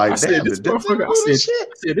I was like, damn, this motherfucker. I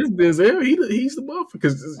said, this Denzel, he's the motherfucker,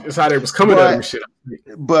 because it's how they was coming at him and shit.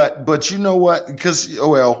 But you know what? Because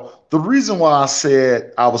the reason why I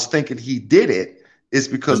said I was thinking he did it is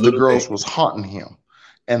because the girls was haunting him.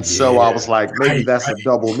 And so I was like, maybe that's a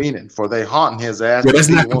double meaning for they haunting his ass. Yeah, that's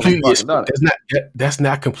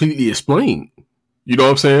not completely explained. You know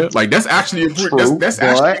what I'm saying? Like, that's actually that's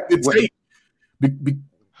actually a good take.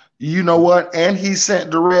 You know what? And he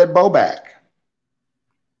sent the red bow back.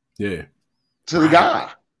 Yeah. To the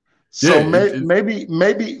guy. So maybe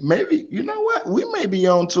you know what? We may be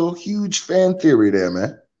on to a huge fan theory there,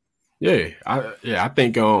 man. Yeah, I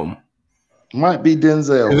think might be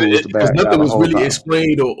Denzel who was the bad guy. Nothing was really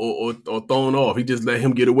explained or thrown off. He just let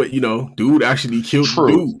him get away. You know, dude actually killed the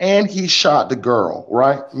dude. And he shot the girl,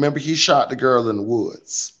 right? Remember, he shot the girl in the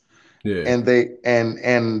woods. Yeah. And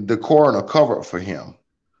and the coroner covered for him.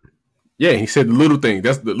 Yeah, he said the little thing.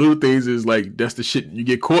 That's the little things is like, that's the shit you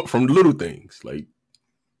get caught from the little things. Like,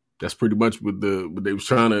 that's pretty much what they was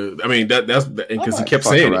trying to. I mean, that's because he kept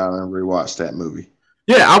saying around and rewatch that movie.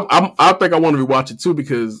 Yeah, I think I want to rewatch it too,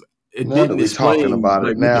 because now that we're talking about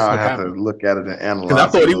it, now I have to look at it and analyze. Because I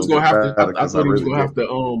thought he was gonna have to. I thought he was gonna have to.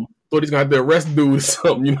 Thought he's gonna have to arrest dude or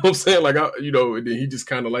something. You know what I'm saying? Like, and then he just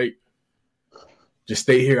kind of like, just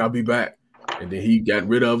stay here. I'll be back. And then he got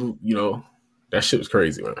rid of him. You know, that shit was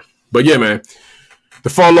crazy, man. But yeah, man, the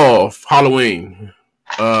fall off Halloween.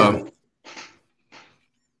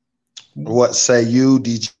 What say you,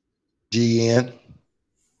 DGN?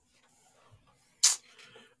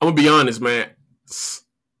 I'm gonna be honest, man.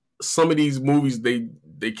 Some of these movies, they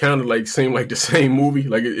kind of like seem like the same movie.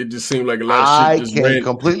 Like, it just seemed like a lot of shit. I can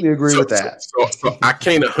completely agree with that. So I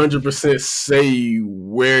can't 100% say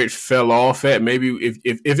where it fell off at. Maybe if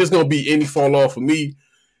it's gonna be any fall off for me,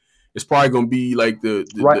 it's probably gonna be like the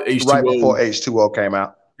H2O. Right before H2O came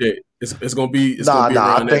out. Yeah, it's gonna be.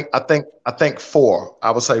 I think 4.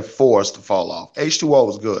 I would say 4 is to fall off. H2O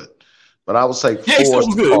was good. But I would say H2O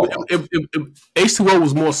was good. H2O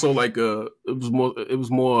was more so like it was more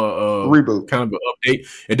reboot, kind of an update.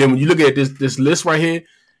 And then when you look at this list right here,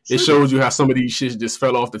 it shows you how some of these shits just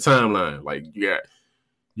fell off the timeline. Like, you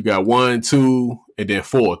got 1, 2, and then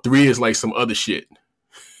 4. 3 is like some other shit.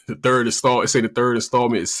 The third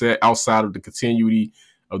installment is set outside of the continuity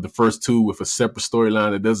of the first 2 with a separate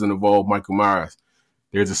storyline that doesn't involve Michael Myers.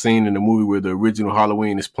 There's a scene in the movie where the original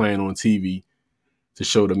Halloween is playing on TV to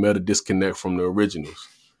show the meta disconnect from the originals.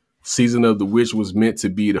 Season of the Witch was meant to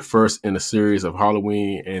be the first in a series of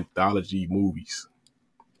Halloween anthology movies.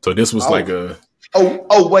 So this was like a...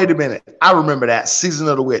 Oh, wait a minute. I remember that. Season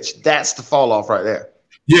of the Witch. That's the fall off right there.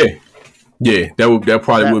 Yeah. Yeah, that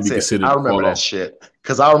probably would be considered. I remember that shit.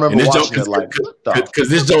 Because I remember watching it like... Because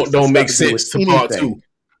this don't make sense to part 2.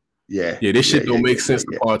 Yeah. Yeah, this shit don't make sense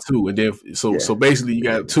to part 2. And then, so basically you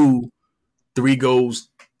got 2, 3 goes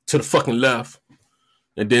to the fucking left.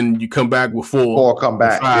 And then you come back with 4. 4 come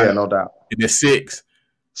back, 5, yeah, no doubt. And then 6.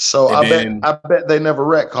 So I bet they never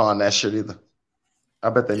retcon that shit either. I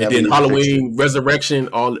bet they never. And then Halloween Resurrection,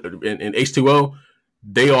 all in H2O,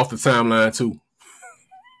 they off the timeline too.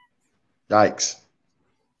 Yikes!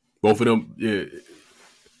 Both of them, yeah.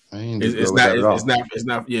 It's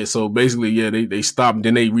not. Yeah. So basically, yeah, they stopped.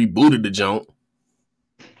 Then they rebooted the jump.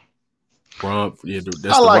 I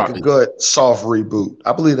like a good soft reboot.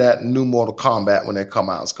 I believe that new Mortal Kombat, when they come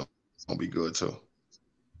out, is gonna be good too.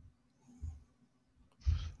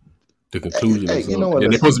 The conclusion. Hey, you know what?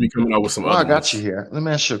 They're supposed to be coming out with some. I got you here. Let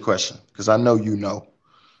me ask you a question, because I know you know.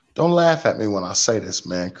 Don't laugh at me when I say this,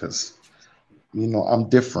 man, because you know I'm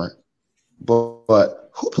different. But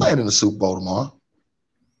who played in the Super Bowl tomorrow?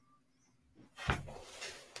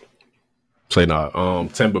 Play now.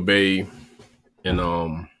 Tampa Bay and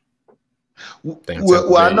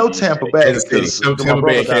Well, I know Tampa Bay because Tampa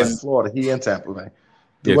Bay, Kansas, Florida. He in Tampa Bay.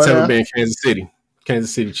 Yeah, Tampa Bay and Kansas City.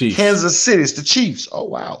 Kansas City Chiefs. Kansas City, it's the Chiefs. Oh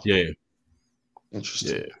wow. Yeah.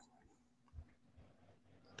 Interesting. Yeah.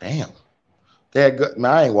 Damn. They had good.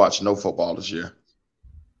 Man, I ain't watching no football this year.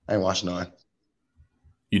 I ain't watching none.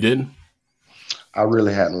 You didn't? I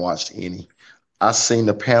really hadn't watched any. I seen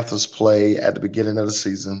the Panthers play at the beginning of the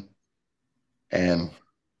season, and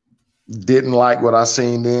didn't like what I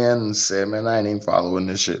seen then, and said, "Man, I ain't even following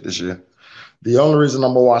this shit this year." The only reason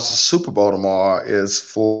I'm gonna watch the Super Bowl tomorrow is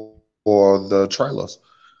for the trailers.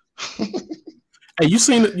 Hey, you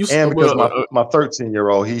seen it? And because my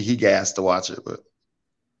 13-year-old, he gassed to watch it, but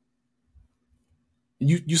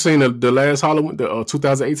you seen the last Halloween, the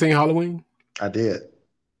 2018 Halloween? I did.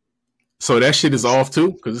 So that shit is off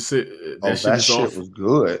too, because that shit was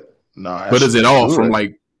good. No, but is it off from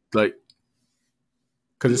like? Because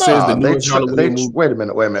it says the newest Halloween movie. Wait a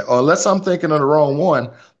minute. Unless I'm thinking of the wrong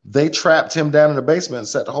one, they trapped him down in the basement and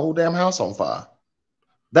set the whole damn house on fire.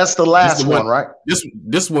 That's the last one, right?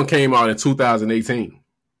 This one came out in 2018.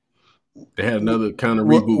 They had another kind of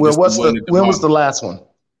reboot. Well, when was the last one?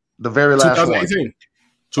 The very last 2018. one.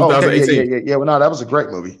 2018. Okay, yeah. Well, no, that was a great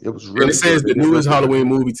movie. It was really. And it says the newest Halloween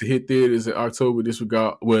movie to hit theaters in October.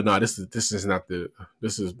 Disregard. Well, no, this is not the.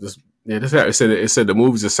 Yeah, it said the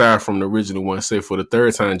movies aside from the original one. Say for the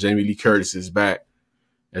third time, Jamie Lee Curtis is back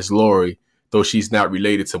as Laurie, though she's not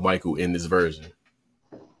related to Michael in this version.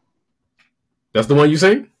 That's the one you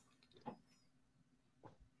say?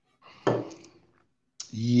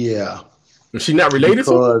 Yeah. Is she not related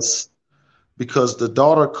because the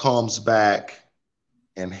daughter comes back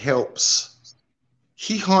and helps.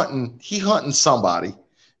 He hunting somebody,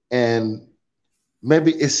 and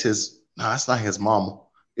maybe it's his. No, it's not his mama.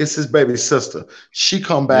 It's his baby sister. She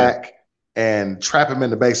come back and trap him in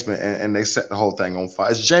the basement, and they set the whole thing on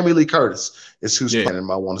fire. It's Jamie Lee Curtis. Is who's playing him,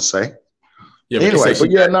 I want to say. Yeah. Anyway, but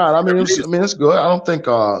yeah, no. I mean, it's good. I don't think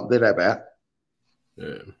they're that bad.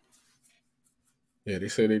 Yeah. Yeah, they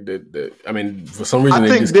say they did. I mean, for some reason, I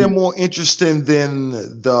think they're more interesting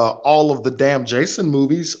than all of the damn Jason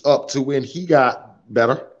movies up to when he got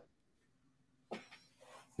better.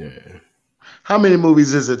 Yeah. How many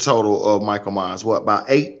movies is it total of Michael Myers? What, about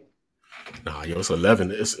 8? Nah, it's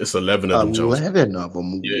 11. It's 11 of them. 11 of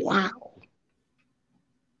them. Yeah. Wow.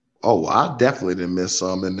 Oh, I definitely didn't miss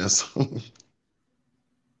some in this.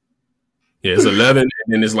 Yeah, it's 11, and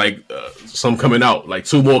then it's like some coming out, like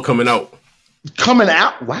 2 more coming out. Coming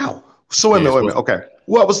out? Wow. So wait a minute. Okay.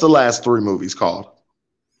 What was the last 3 movies called?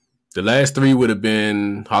 The last 3 would have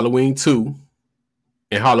been Halloween 2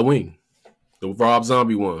 and Halloween, the Rob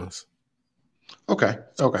Zombie ones. Okay.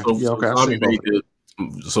 So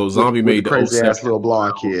Zombie made the crazy ass little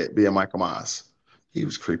blonde kid being Michael Myers. He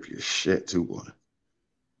was creepy as shit too, boy.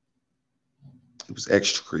 It was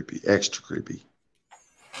extra creepy.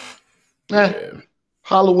 Yeah.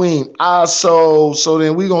 Halloween. So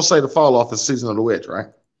then we're gonna say the fall off is Season of the Witch, right?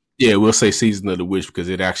 Yeah, we'll say Season of the Witch because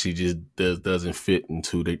it actually just doesn't fit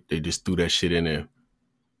into they just threw that shit in there.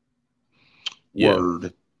 Yeah.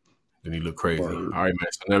 Word. Then he looked crazy. Word. All right,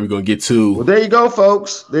 man. So now we're gonna get to. Well, there you go,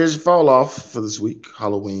 folks. There's your fall off for this week.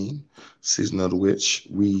 Halloween, Season of the Witch.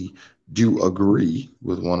 We do agree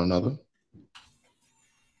with one another.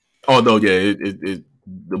 Although, yeah, the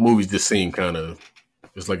movies just seem kind of.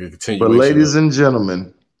 It's like a continuation. But ladies and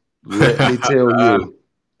gentlemen, let me tell you,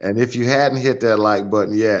 and if you hadn't hit that like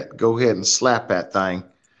button yet, go ahead and slap that thing,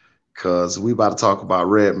 because we about to talk about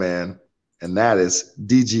Redman, and that is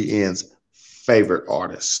DGN's favorite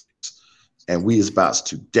artist. And we is about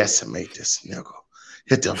to decimate this nigga.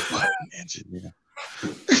 Hit the button, engineer.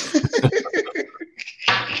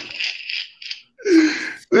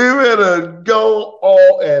 We better go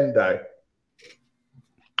all and die.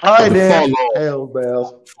 All right, then. Hell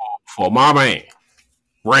bells. For my man,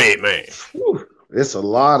 Redman. It's a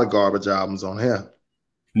lot of garbage albums on here.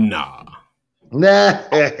 Nah. Nah,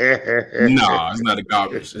 it's not a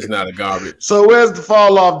garbage. It's not a garbage. So where's the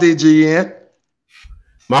fall off, DGN?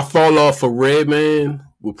 My fall off for Redman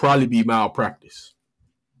will probably be Malpractice.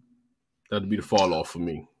 That'd be the fall off for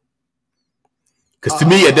me. Because to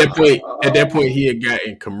me, at that point, he had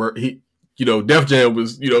gotten Def Jam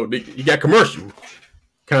was, he got commercial.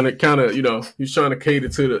 Kind of, he was trying to cater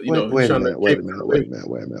to the, Wait a minute.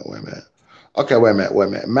 Okay, wait a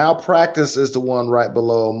minute. Malpractice is the one right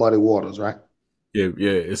below Muddy Waters, right? Yeah.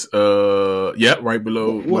 It's right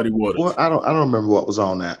below Muddy Waters. I don't remember what was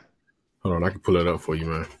on that. Hold on, I can pull it up for you,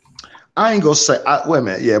 man. I ain't gonna say. Wait a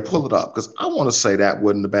minute. Yeah, pull it up because I want to say that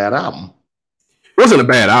wasn't a bad album. It wasn't a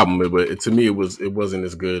bad album, but to me, it wasn't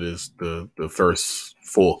as good as the first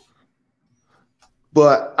 4.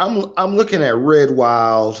 But I'm looking at Red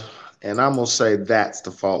Wild, and I'm gonna say that's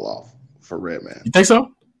the fall off for Redman. You think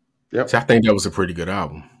so? Yep. See, I think that was a pretty good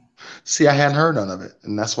album. See, I hadn't heard none of it,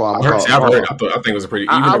 and that's why I think it was a pretty.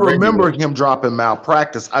 I remember him dropping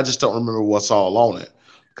Malpractice. I just don't remember what's all on it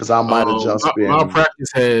because I might have just been.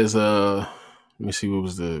 Malpractice has. Let me see.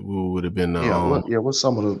 What would have been? What's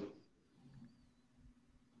some of the?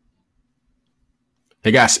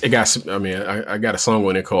 It got. I mean, I got a song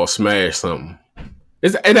on it called "Smash Something."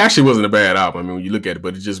 It actually wasn't a bad album. I mean, when you look at it,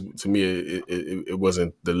 but it just to me it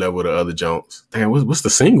wasn't the level of the other Jones. Damn, what's the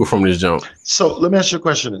single from this Jones? So let me ask you a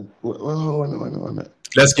question. Wait a minute.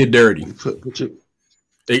 Let's Get Dirty.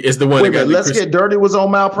 It's the one. Wait a minute. Let's Get Dirty was on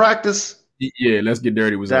Malpractice. Yeah, Let's Get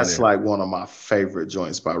Dirty was. That's like one of my favorite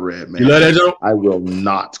joints by Redman. You love that joint? I will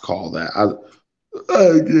not call that.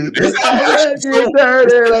 Get dirty.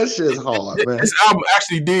 That shit's hard, man. This album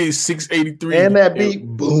actually did 683. And that beat,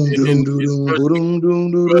 boom, boom, boom, boom,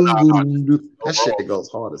 boom, boom. That shit goes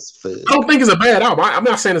hard as fuck. I don't think it's a bad album. I'm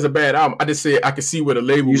not saying it's a bad album. I just said I can see where the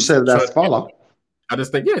label. You said that's Fall Off. I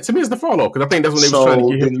just think, to me, it's the Fall Off because I think that's when they were trying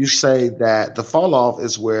to get. Then you say that the Fall Off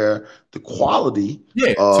is where the quality.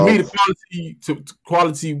 Yeah, to me, the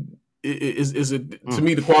quality is to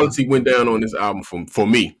me the quality went down on this album for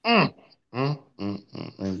me. And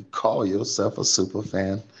you call yourself a super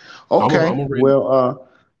fan. Okay, I'm gonna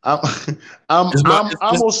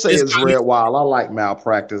say it's Red Wild. I like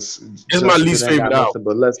Malpractice. It's my least favorite album.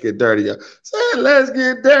 But Let's Get Dirty. Say Let's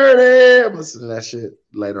Get Dirty. I'm listening to that shit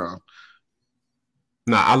later on.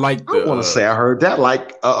 Nah, I like. I want to say I heard that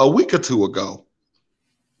like a week or two ago.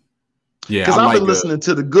 Yeah, because I've been listening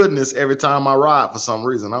to The Goodness every time I ride for some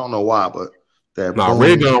reason. I don't know why, but that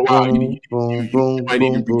Red Gone Wild.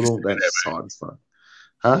 That's hard as fuck.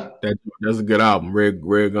 Huh? That's a good album. Red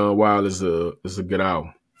Gone Wild is a good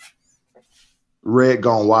album. Red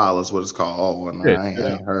Gone Wild is what it's called. Oh, no, I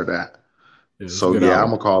ain't heard that. So I'm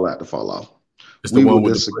gonna call that the Fall Off. It's the one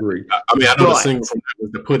with disagree. I mean, I know the single from that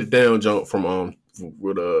was the Put It Down jump from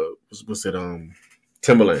with what's it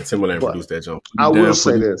Timberland. Timberland produced that jump. I will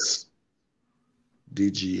say this,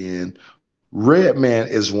 DGN, Redman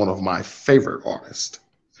is one of my favorite artists.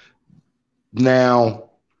 Now,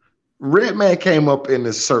 Redman came up in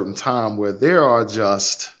this certain time where there are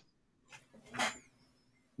just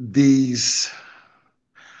these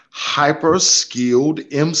hyper skilled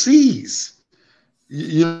MCs.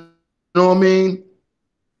 You know what I mean?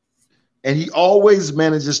 And he always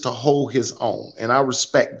manages to hold his own. And I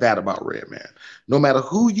respect that about Redman. No matter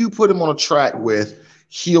who you put him on a track with,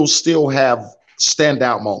 he'll still have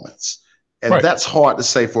standout moments. And that's hard to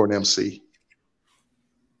say for an MC.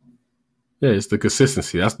 Yeah, it's the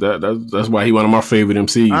consistency. That's why he one of my favorite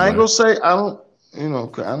MCs. I ain't gonna say I don't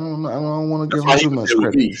want to give him too much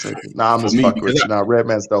credit. Nah, I'm just fucking with you. Nah,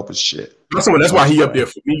 Redman's dope as shit. That's why he up there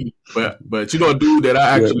for me. But you know, dude, that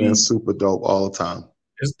I actually Redman's super dope all the time.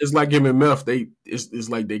 It's like him and Meth. It's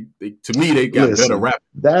like they to me they got better rap.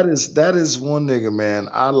 That is one nigga, man.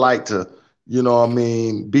 I like to, you know what I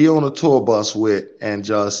mean, be on a tour bus with and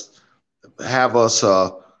just have us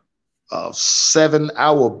a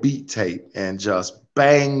 7-hour beat tape and just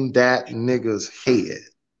bang that nigga's head.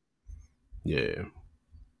 Yeah.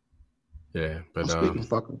 But I'm speaking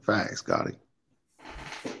fucking facts, Gotti.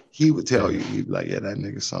 He would tell you, he'd be like, yeah, that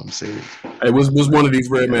nigga something serious. Hey, was one of these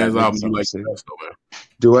Redman's albums you like the best, though, man?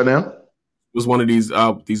 Do I now? Was one of these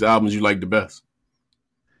albums you like the best?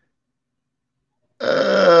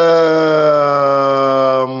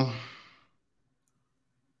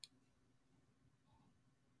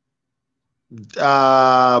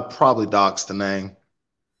 Probably Doc's the Name.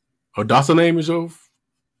 Oh, Doc's the Name is your?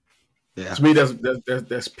 Yeah. To me,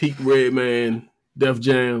 that's peak Redman, Def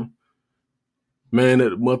Jam.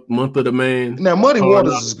 Man, month of the Man. Now, Muddy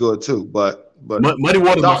Waters is good too, but Muddy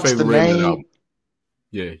Waters is my favorite Redman album.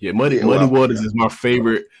 Yeah. Muddy Waters is my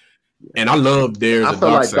favorite, and I love There's I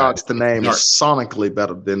feel like Doc's the Name is sonically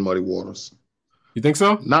better than Muddy Waters. You think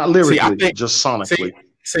so? Not lyrically, just sonically.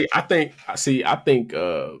 I think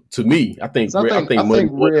to me, I think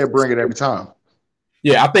Red bring it every time.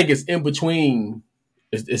 Yeah, I think it's in between.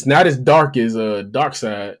 It's not as dark as Dark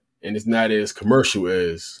Side, and it's not as commercial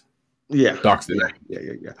as Doc's the Name.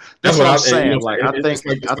 Yeah. That's what I'm saying. I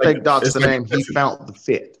think Doc's the Name. He found the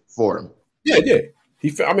fit for him. Yeah.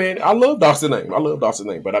 I love Doc's the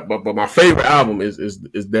Name. But my favorite album is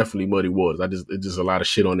definitely Muddy Waters. It's just a lot of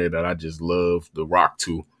shit on there that I just love the rock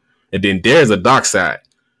to. And then There's a Dark Side.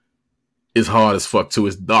 It's hard as fuck too.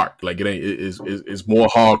 It's dark. Like it's more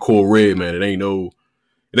hardcore Redman. It ain't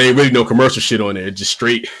really no commercial shit on there. It's just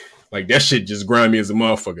straight. Like that shit just grimy as a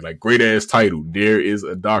motherfucker. Like great ass title. There is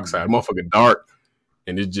a Dark Side. Motherfucker dark.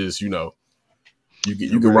 And it's just, you can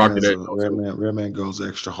rock it. Redman goes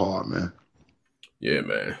extra hard, man. Yeah,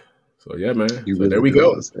 man. So yeah, man. So really there we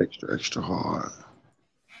go. Extra hard.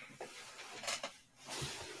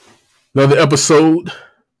 Another episode.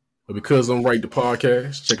 Because I'm Right, the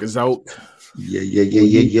podcast. Check us out. Yeah.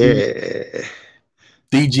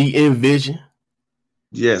 DGN Vision.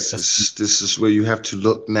 Yes, this is where you have to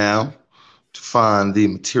look now to find the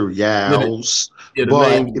materials Yeah, the but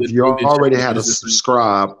name. if The you name did already change, had but to it's just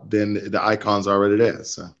subscribe, then the icon's already there.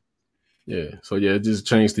 So yeah. So yeah, it just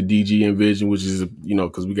changed to DG Envision, which is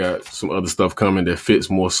because we got some other stuff coming that fits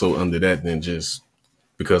more so under that than just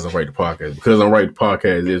because I'm Right the Podcast. Because I'm Right the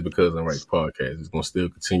Podcast is because I'm Right the Podcast. It's gonna still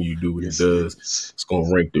continue to do what it yes, it does. is. It's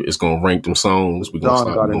gonna rank. It's gonna rank them songs. We're gonna Don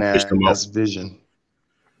start. got We're an gonna push them out. ass vision.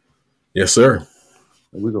 Yes, sir.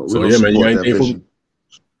 We're So gonna yeah, man. You got support that anything for me? vision.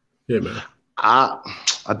 Yeah, man.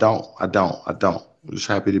 I don't. I'm just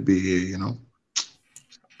happy to be here.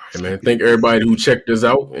 Hey, man. Thank everybody who checked us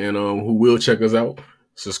out and who will check us out.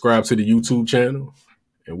 Subscribe to the YouTube channel,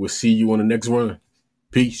 and we'll see you on the next run.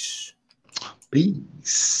 Peace.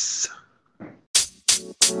 Peace.